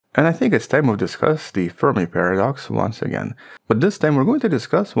And I think it's time we discuss the Fermi paradox once again. But this time we're going to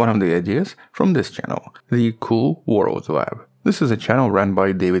discuss one of the ideas from this channel, the Cool World Lab. This is a channel run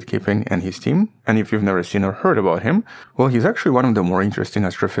by David Kipping and his team, and if you've never seen or heard about him, well, he's actually one of the more interesting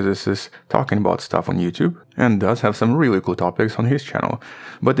astrophysicists talking about stuff on YouTube, and does have some really cool topics on his channel.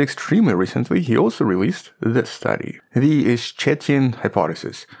 But extremely recently, he also released this study, the Escathian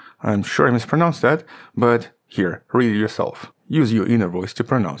hypothesis. I'm sure I mispronounced that, but here, read it yourself. Use your inner voice to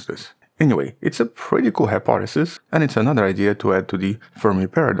pronounce this. Anyway, it's a pretty cool hypothesis, and it's another idea to add to the Fermi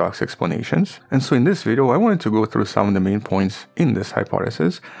paradox explanations. And so in this video, I wanted to go through some of the main points in this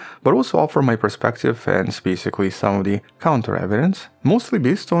hypothesis, but also offer my perspective and basically some of the counter-evidence, mostly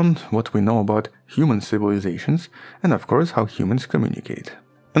based on what we know about human civilizations, and of course how humans communicate.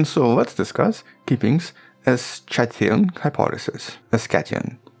 And so let's discuss Kipping's Escathian hypothesis.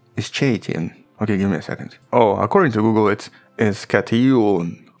 Escathian. Okay, give me a second. Oh, according to Google, it's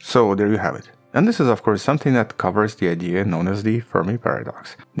Escathian. So there you have it. And this is of course something that covers the idea known as the Fermi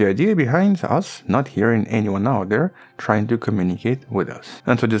paradox. The idea behind us not hearing anyone out there trying to communicate with us.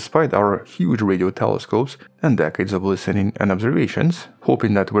 And so despite our huge radio telescopes and decades of listening and observations,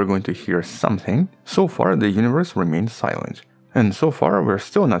 hoping that we're going to hear something, so far the universe remains silent. And so far we're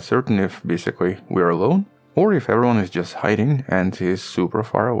still not certain if basically we're alone, or if everyone is just hiding and is super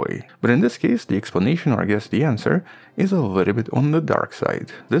far away. But in this case, the explanation, or I guess the answer, is a little bit on the dark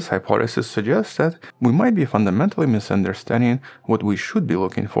side. This hypothesis suggests that we might be fundamentally misunderstanding what we should be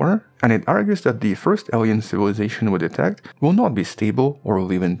looking for, and it argues that the first alien civilization we detect will not be stable or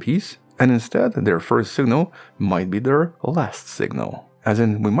live in peace, and instead their first signal might be their last signal. As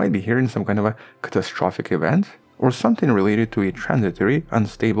in, we might be hearing some kind of a catastrophic event, or something related to a transitory,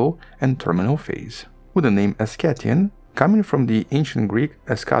 unstable, and terminal phase, with the name Escathian coming from the ancient Greek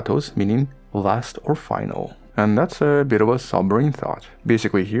eskatos, meaning last or final. And that's a bit of a sobering thought.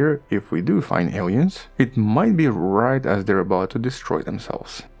 Basically here, if we do find aliens, it might be right as they're about to destroy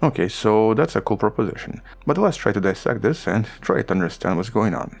themselves. Okay, so that's a cool proposition. But let's try to dissect this and try to understand what's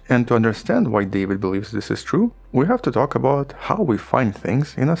going on. And to understand why David believes this is true, we have to talk about how we find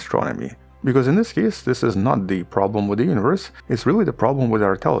things in astronomy. Because in this case, this is not the problem with the universe, it's really the problem with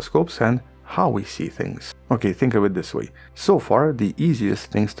our telescopes and how we see things. Okay, think of it this way. So far, the easiest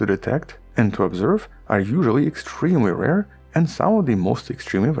things to detect and to observe are usually extremely rare and some of the most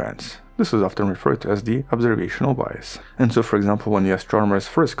extreme events. This is often referred to as the observational bias. And so, for example, when the astronomers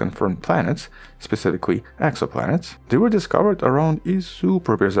first confirmed planets, specifically exoplanets, they were discovered around a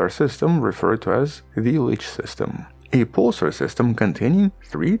super bizarre system referred to as the Leech system, a pulsar system containing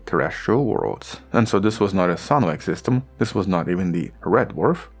 3 terrestrial worlds. And so this was not a sun-like system, this was not even the red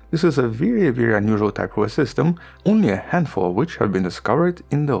dwarf. This is a very unusual type of a system, only a handful of which have been discovered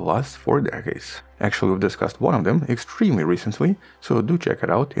in the last 4 decades. Actually, we've discussed one of them extremely recently, so do check it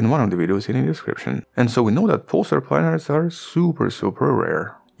out in one of the videos in the description. And so we know that pulsar planets are super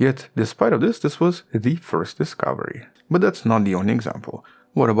rare. Yet, despite of this was the first discovery. But that's not the only example.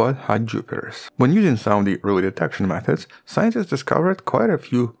 What about hot Jupiters? When using some of the early detection methods, scientists discovered quite a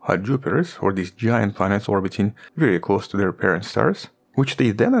few hot Jupiters, or these giant planets orbiting very close to their parent stars, which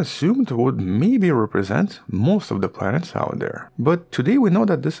they then assumed would maybe represent most of the planets out there. But today we know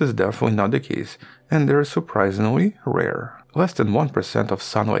that this is definitely not the case, and they're surprisingly rare. Less than 1% of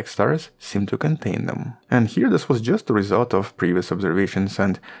sun-like stars seem to contain them. And here this was just the result of previous observations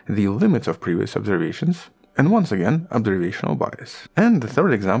and the limits of previous observations, and once again, observational bias. And the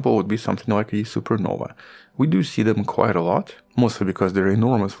third example would be something like a supernova. We do see them quite a lot, mostly because they're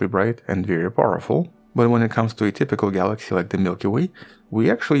enormously bright and very powerful. But when it comes to a typical galaxy like the Milky Way, we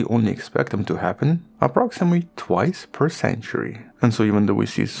actually only expect them to happen approximately twice per century. And so even though we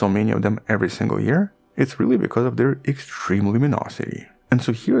see so many of them every single year, it's really because of their extreme luminosity. And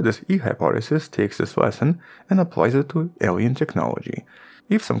so here this E-hypothesis takes this lesson and applies it to alien technology.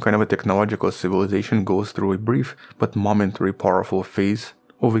 If some kind of a technological civilization goes through a brief but momentary powerful phase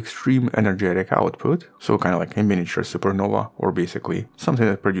of extreme energetic output, so kind of like a miniature supernova, or basically something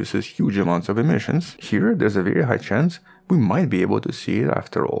that produces huge amounts of emissions, here there's a very high chance we might be able to see it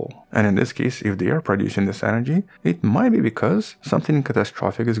after all. And in this case, if they are producing this energy, it might be because something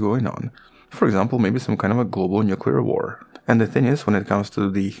catastrophic is going on. For example, maybe some kind of a global nuclear war. And the thing is, when it comes to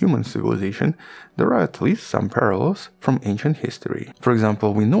the human civilization, there are at least some parallels from ancient history. For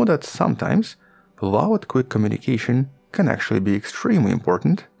example, we know that sometimes loud, quick communication can actually be extremely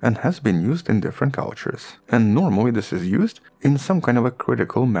important and has been used in different cultures. And normally this is used in some kind of a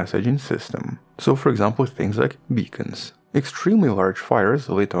critical messaging system. So for example, things like beacons. Extremely large fires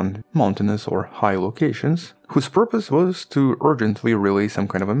lit on mountainous or high locations, whose purpose was to urgently relay some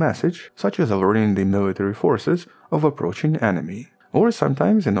kind of a message, such as alerting the military forces of approaching enemy. or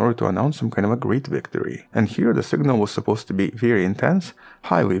sometimes in order to announce some kind of a great victory. And here the signal was supposed to be very intense,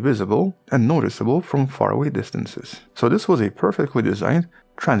 highly visible, and noticeable from faraway distances. So this was a perfectly designed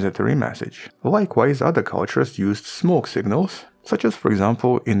transitory message. Likewise, other cultures used smoke signals, such as for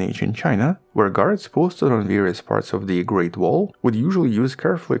example in ancient China, where guards posted on various parts of the Great Wall would usually use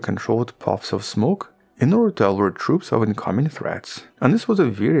carefully controlled puffs of smoke in order to alert troops of incoming threats. And this was a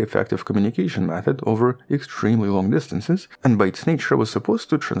very effective communication method over extremely long distances, and by its nature was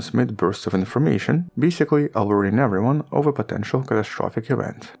supposed to transmit bursts of information, basically alerting everyone of a potential catastrophic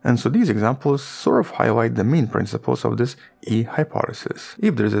event. And so these examples sort of highlight the main principles of this E hypothesis.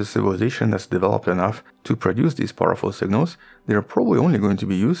 If there's a civilization that's developed enough to produce these powerful signals, they're probably only going to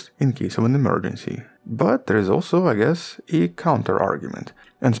be used in case of an emergency. But there is also, I guess, a counter-argument,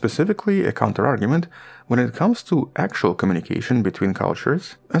 and specifically a counter-argument when it comes to actual communication between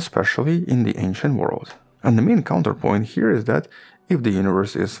cultures, especially in the ancient world. And the main counterpoint here is that if the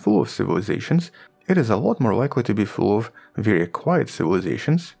universe is full of civilizations, it is a lot more likely to be full of very quiet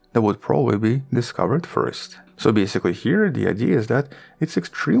civilizations that would probably be discovered first. So basically here, the idea is that it's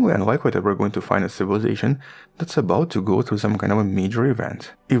extremely unlikely that we're going to find a civilization that's about to go through some kind of a major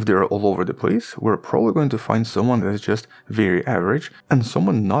event. If they're all over the place, we're probably going to find someone that is just very average and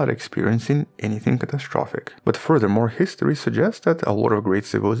someone not experiencing anything catastrophic. But furthermore, history suggests that a lot of great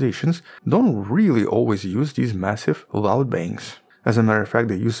civilizations don't really always use these massive loud bangs. As a matter of fact,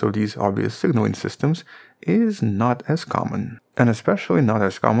 the use of these obvious signaling systems is not as common. And especially not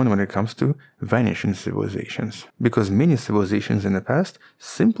as common when it comes to vanishing civilizations, because many civilizations in the past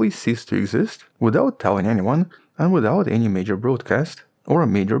simply ceased to exist without telling anyone and without any major broadcast or a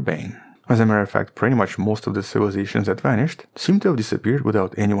major bang. As a matter of fact, pretty much most of the civilizations that vanished seem to have disappeared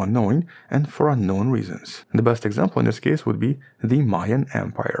without anyone knowing and for unknown reasons. The best example in this case would be the Mayan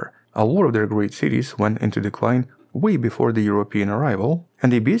Empire. A lot of their great cities went into decline way before the European arrival,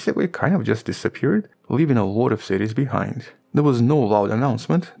 and they basically kind of just disappeared, leaving a lot of cities behind. There was no loud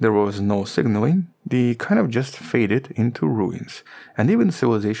announcement, there was no signaling, they kind of just faded into ruins, and even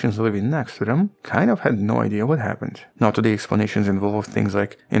civilizations living next to them kind of had no idea what happened. Now today explanations involve things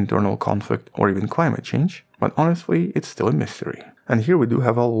like internal conflict or even climate change, but honestly it's still a mystery. And here we do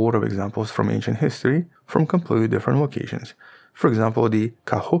have a lot of examples from ancient history from completely different locations. For example, the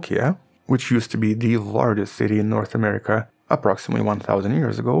Cahokia, which used to be the largest city in North America approximately 1000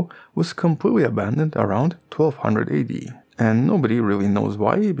 years ago, was completely abandoned around 1200 AD. And nobody really knows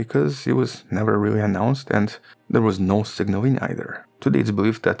why, because it was never really announced and there was no signaling either. Today it's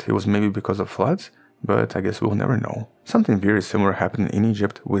believed that it was maybe because of floods, but I guess we'll never know. Something very similar happened in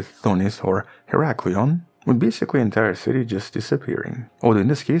Egypt with Thonis or Heraklion, with basically the entire city just disappearing. Although in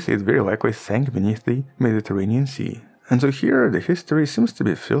this case it very likely sank beneath the Mediterranean Sea. And so here the history seems to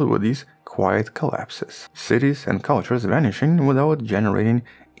be filled with these quiet collapses, cities and cultures vanishing without generating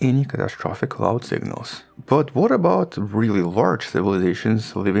any catastrophic loud signals. But what about really large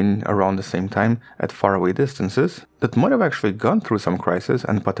civilizations living around the same time at faraway distances that might have actually gone through some crisis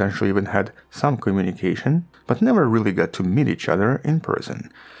and potentially even had some communication, but never really got to meet each other in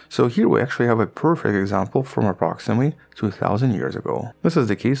person? So here we actually have a perfect example from approximately 2000 years ago. This is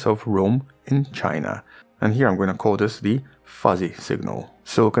the case of Rome in China. And here I'm going to call this the fuzzy signal.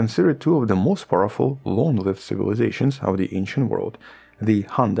 So consider two of the most powerful long-lived civilizations of the ancient world, the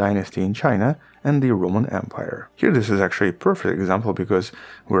Han Dynasty in China and the Roman Empire. Here this is actually a perfect example because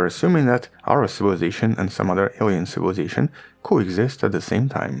we're assuming that our civilization and some other alien civilization coexist at the same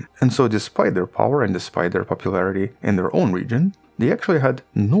time. And so despite their power and despite their popularity in their own region, they actually had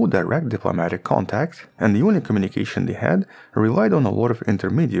no direct diplomatic contact, and the only communication they had relied on a lot of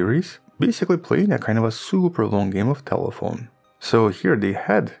intermediaries, basically playing a kind of a super long game of telephone. So here they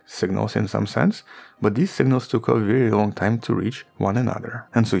had signals in some sense, but these signals took a very long time to reach one another.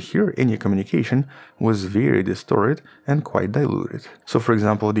 And so here any communication was very distorted and quite diluted. So for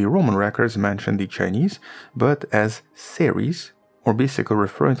example, the Roman records mention the Chinese, but as Ceres, or basically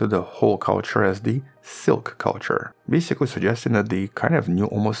referring to the whole culture as the Silk culture, basically suggesting that they kind of knew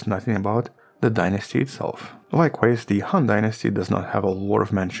almost nothing about the dynasty itself. Likewise, the Han Dynasty does not have a lot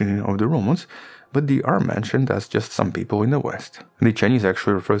of mentioning of the Romans, but they are mentioned as just some people in the West. The Chinese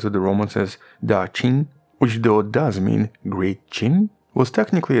actually refer to the Romans as Da Qin, which though does mean Great Qin, was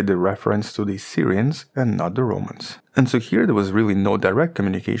technically a reference to the Syrians and not the Romans. And so here there was really no direct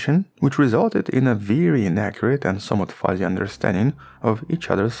communication, which resulted in a very inaccurate and somewhat fuzzy understanding of each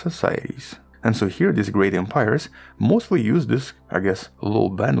other's societies. And so here these great empires mostly used this, I guess, low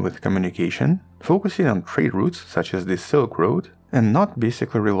bandwidth communication, focusing on trade routes such as the Silk Road, and not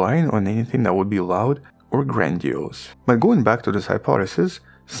basically relying on anything that would be loud or grandiose. But going back to this hypothesis,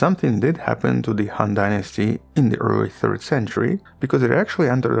 something did happen to the Han Dynasty in the early 3rd century, because it actually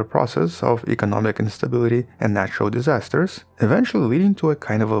entered a process of economic instability and natural disasters, eventually leading to a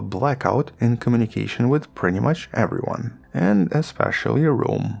kind of a blackout in communication with pretty much everyone, and especially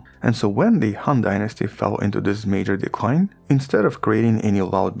Rome. And so when the Han Dynasty fell into this major decline, instead of creating any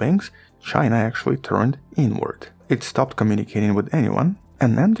loud bangs, China actually turned inward. It stopped communicating with anyone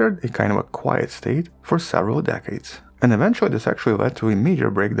and entered a kind of a quiet state for several decades. And eventually this actually led to a major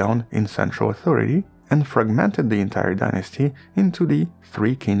breakdown in central authority and fragmented the entire dynasty into the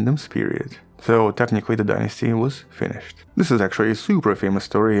Three Kingdoms period. So technically the dynasty was finished. This is actually a super famous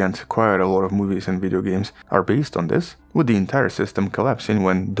story, and quite a lot of movies and video games are based on this, with the entire system collapsing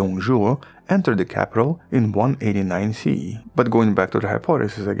when Dong Zhuo entered the capital in 189 CE. But going back to the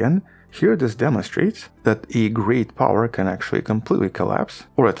hypothesis again, here this demonstrates that a great power can actually completely collapse,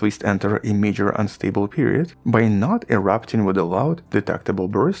 or at least enter a major unstable period, by not erupting with a loud, detectable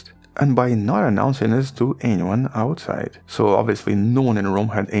burst, and by not announcing this to anyone outside. So obviously no one in Rome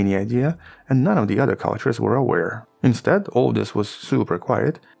had any idea, and none of the other cultures were aware. Instead, all this was super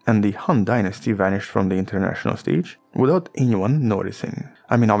quiet, and the Han Dynasty vanished from the international stage without anyone noticing.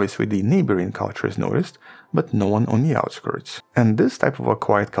 I mean, obviously the neighboring cultures noticed, but no one on the outskirts. And this type of a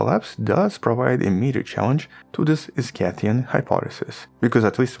quiet collapse does provide a major challenge to this Escathian hypothesis, because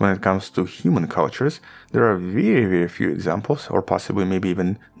at least when it comes to human cultures, there are very few examples, or possibly maybe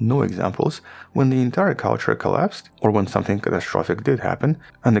even no examples, when the entire culture collapsed, or when something catastrophic did happen,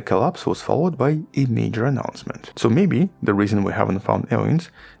 and the collapse was followed by a major announcement. So maybe the reason we haven't found aliens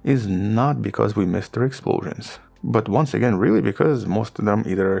is not because we missed their explosions, but once again really because most of them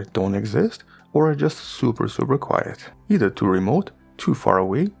either don't exist or are just super quiet, either too remote, too far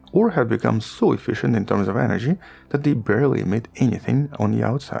away, or have become so efficient in terms of energy that they barely emit anything on the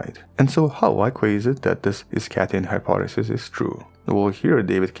outside. And so how likely is it that this Escathian hypothesis is true? Well, here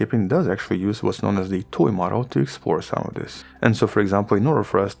David Kipping does actually use what's known as the toy model to explore some of this. And so for example, in order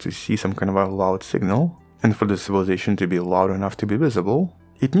for us to see some kind of a loud signal, and for the civilization to be loud enough to be visible,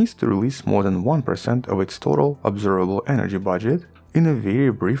 it needs to release more than 1% of its total observable energy budget in a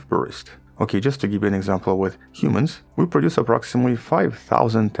very brief burst. Okay, just to give you an example, with humans, we produce approximately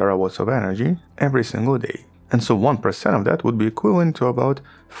 5,000 terawatts of energy every single day. And so 1% of that would be equivalent to about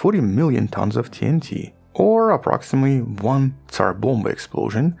 40 million tons of TNT, or approximately 1 Tsar Bomba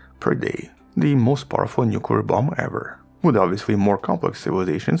explosion per day, the most powerful nuclear bomb ever, with obviously more complex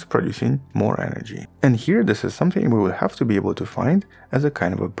civilizations producing more energy. And here this is something we would have to be able to find as a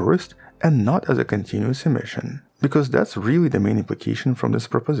kind of a burst and not as a continuous emission. Because that's really the main implication from this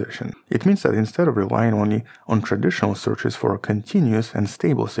proposition. It means that instead of relying only on traditional searches for continuous and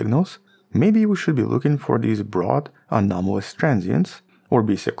stable signals, maybe we should be looking for these broad, anomalous transients, or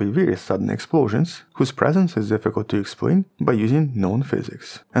basically very sudden explosions, whose presence is difficult to explain by using known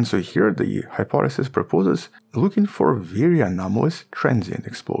physics. And so here the hypothesis proposes looking for very anomalous transient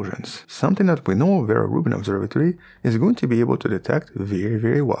explosions, something that we know Vera Rubin Observatory is going to be able to detect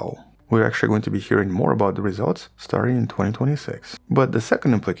very well. We're actually going to be hearing more about the results starting in 2026. But the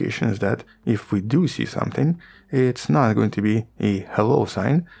second implication is that if we do see something, it's not going to be a hello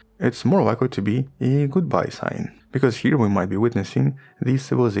sign, it's more likely to be a goodbye sign. Because here we might be witnessing these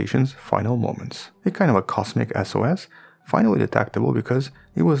civilizations' final moments. A kind of a cosmic SOS, finally detectable because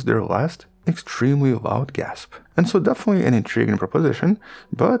it was their last extremely loud gasp. And so definitely an intriguing proposition,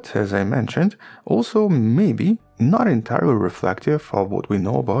 but as I mentioned, also maybe not entirely reflective of what we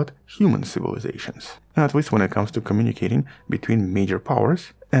know about human civilizations. And at least when it comes to communicating between major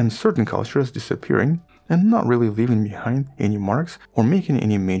powers and certain cultures disappearing and not really leaving behind any marks or making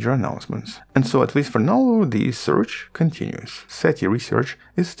any major announcements. And so at least for now, the search continues. SETI research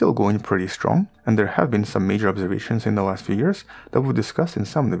is still going pretty strong, and there have been some major observations in the last few years that we've discussed in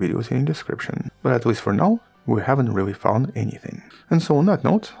some of the videos in the description. But at least for now, we haven't really found anything. And so on that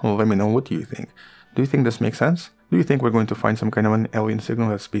note, let me know what you think. Do you think this makes sense? Do you think we're going to find some kind of an alien signal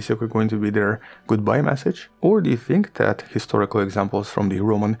that's basically going to be their goodbye message? Or do you think that historical examples from the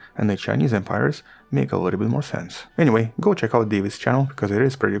Roman and the Chinese empires make a little bit more sense? Anyway, go check out David's channel because it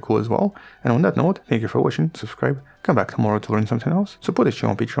is pretty cool as well. And on that note, thank you for watching, subscribe, come back tomorrow to learn something else. Support this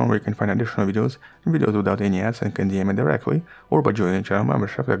channel on Patreon where you can find additional videos and videos without any ads and can DM me directly, or by joining the channel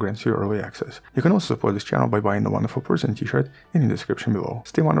membership that grants you early access. You can also support this channel by buying the Wonderful Person t-shirt in the description below.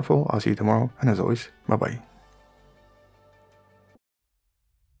 Stay wonderful, I'll see you tomorrow, and as always, bye bye.